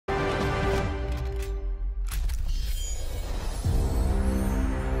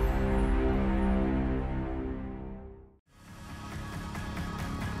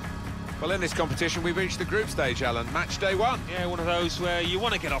Well, in this competition, we've reached the group stage, Alan. Match day one. Yeah, one of those where you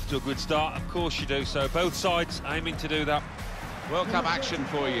want to get off to a good start. Of course you do. So both sides aiming to do that. World Cup action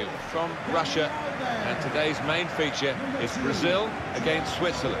for you from Russia. And today's main feature is Brazil against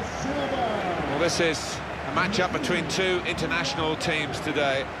Switzerland. Well, this is a match-up between two international teams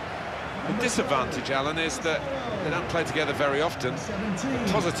today. The disadvantage, Alan, is that they don't play together very often. The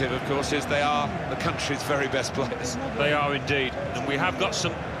positive, of course, is they are the country's very best players. They are indeed. And we have got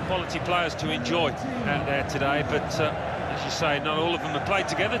some quality players to enjoy out there today. But, as you say, not all of them have played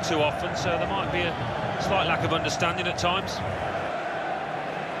together too often, so there might be a slight lack of understanding at times.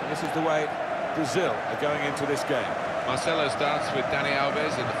 This is the way Brazil are going into this game. Marcelo starts with Dani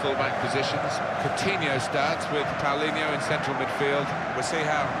Alves in the full-back positions. Coutinho starts with Paulinho in central midfield. We'll see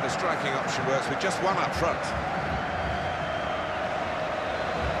how the striking option works with just one up front.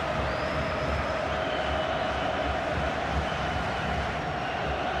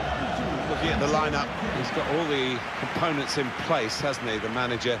 Looking at the lineup, he's got all the components in place, hasn't he, the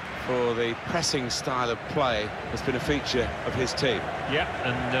manager, for the pressing style of play has been a feature of his team. Yeah,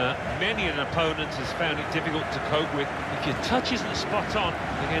 and many an opponent has found it difficult to cope with. If your touch isn't spot on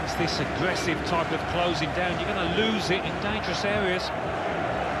against this aggressive type of closing down, you're going to lose it in dangerous areas.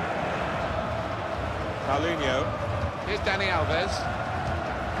 Paulinho. Here's Dani Alves.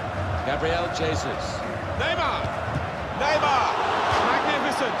 Gabriel Jesus. Neymar! Neymar!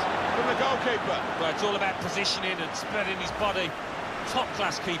 Magnificent from the goalkeeper. Well, it's all about positioning and spreading his body.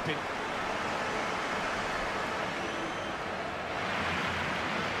 Top-class keeping.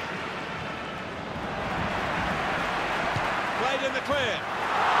 Played in the clear.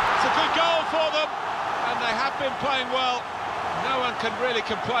 It's a good goal for them, and they have been playing well. No one can really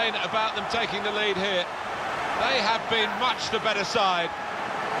complain about them taking the lead here. They have been much the better side,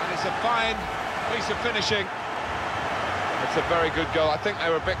 and it's a fine piece of finishing. It's a very good goal. I think they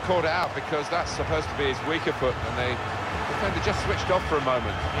were a bit caught out because that's supposed to be his weaker foot, and the defender just switched off for a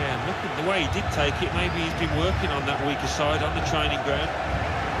moment. Yeah, look at the way he did take it. Maybe he's been working on that weaker side on the training ground.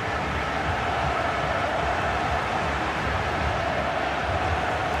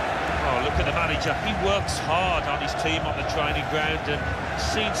 Oh, look at the manager. He works hard on his team on the training ground and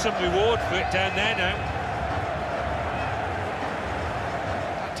seen some reward for it down there now.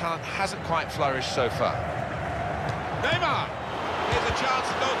 That talent hasn't quite flourished so far. Neymar! Here's a chance,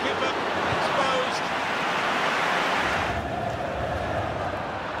 goalkeeper exposed.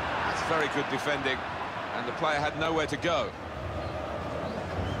 That's very good defending, and the player had nowhere to go.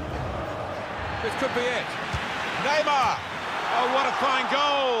 This could be it. Neymar! Oh, what a fine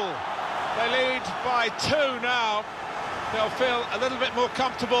goal! They lead by 2 now. They'll feel a little bit more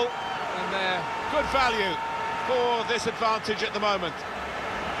comfortable, and they're good value for this advantage at the moment.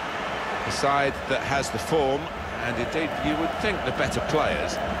 The side that has the form, and indeed you would think the better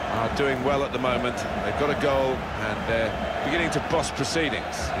players, are doing well at the moment. They've got a goal and they're beginning to boss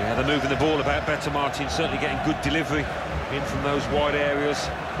proceedings. Yeah, they're moving the ball about better, Martin, certainly getting good delivery in from those wide areas.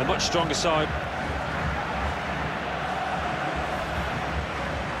 A much stronger side.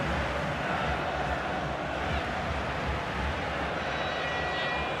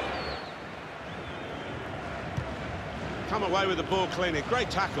 Come away with the ball cleanly,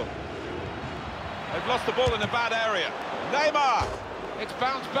 great tackle. They've lost the ball in a bad area. Neymar! It's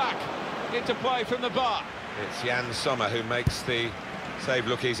bounced back into play from the bar. It's Jan Sommer who makes the save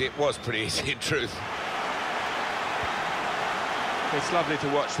look easy. It was pretty easy in truth. It's lovely to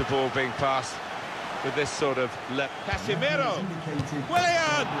watch the ball being passed with this sort of left. Casemiro!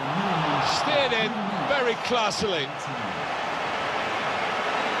 Willian! Steered in very classily.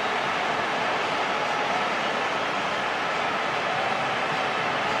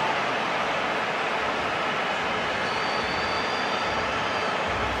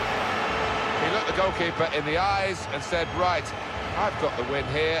 The goalkeeper in the eyes and said, right, I've got the win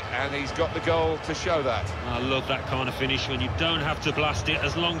here, and he's got the goal to show that. I love that kind of finish when you don't have to blast it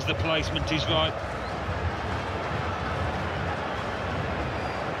as long as the placement is right.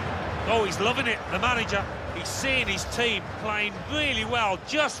 Oh, he's loving it, the manager. He's seeing his team playing really well,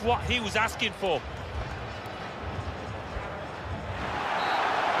 just what he was asking for.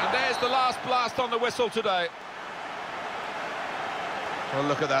 And there's the last blast on the whistle today. Well,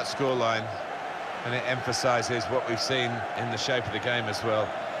 look at that scoreline. And it emphasises what we've seen in the shape of the game as well.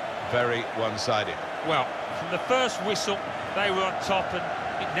 Very one-sided. Well, from the first whistle, they were on top, and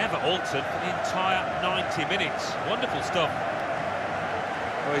it never altered for the entire 90 minutes. Wonderful stuff.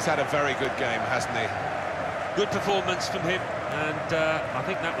 Well, he's had a very good game, hasn't he? Good performance from him, and I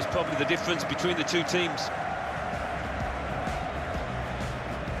think that was probably the difference between the two teams.